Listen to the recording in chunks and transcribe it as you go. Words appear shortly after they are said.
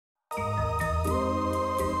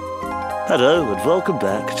Hello and welcome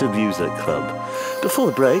back to Music Club. Before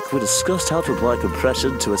the break, we discussed how to apply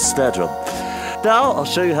compression to a snare drum. Now I'll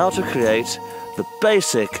show you how to create the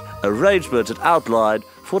basic arrangement and outline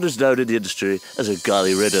for what is known in the industry as a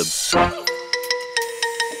gully rhythm.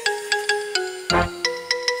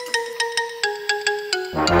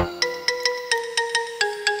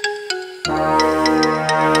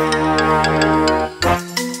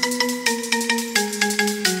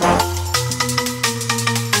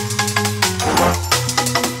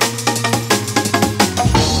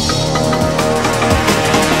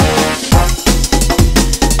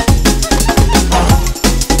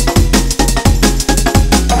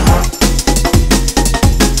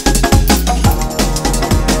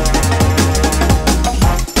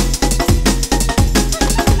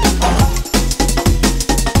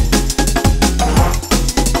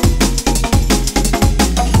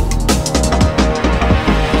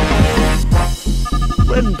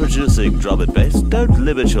 When producing drum and bass, don't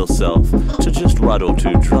limit yourself to just one or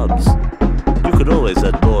two drums. You can always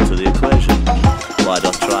add more to the equation. Why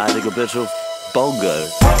not try adding a bit of bongo?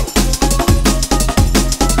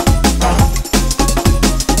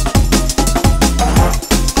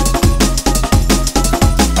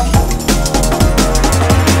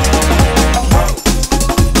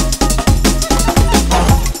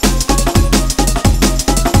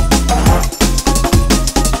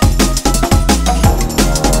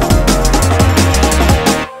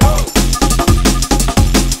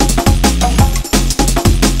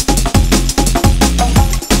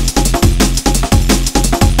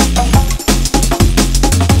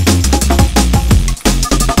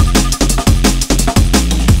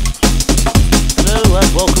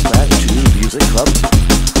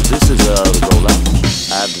 This is a rollout,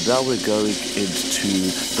 and now we're going into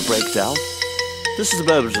the breakdown. This is the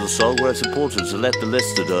moment of the song where it's important to let the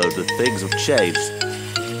listener know that things have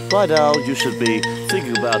changed. By now, you should be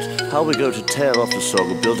thinking about how we're going to tail off the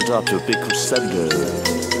song and build it up to a big crescendo.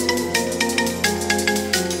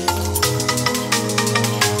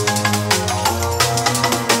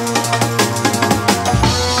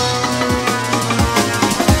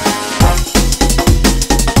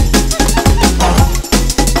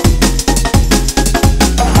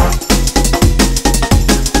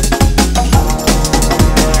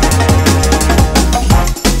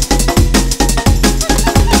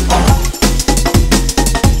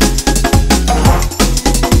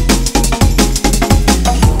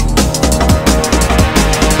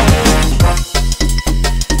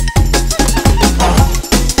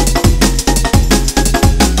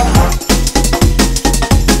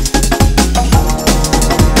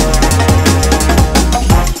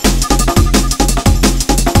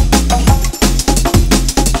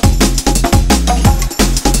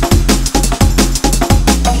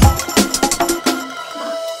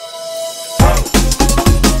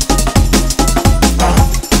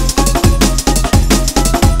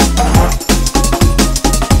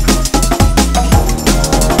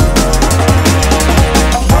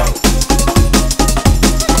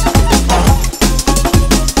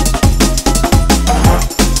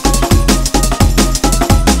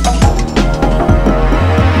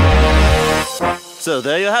 So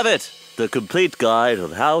there you have it, the complete guide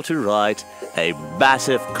on how to write a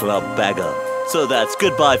massive club banger. So that's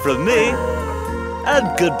goodbye from me,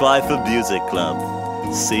 and goodbye from Music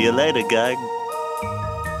Club. See you later, gang.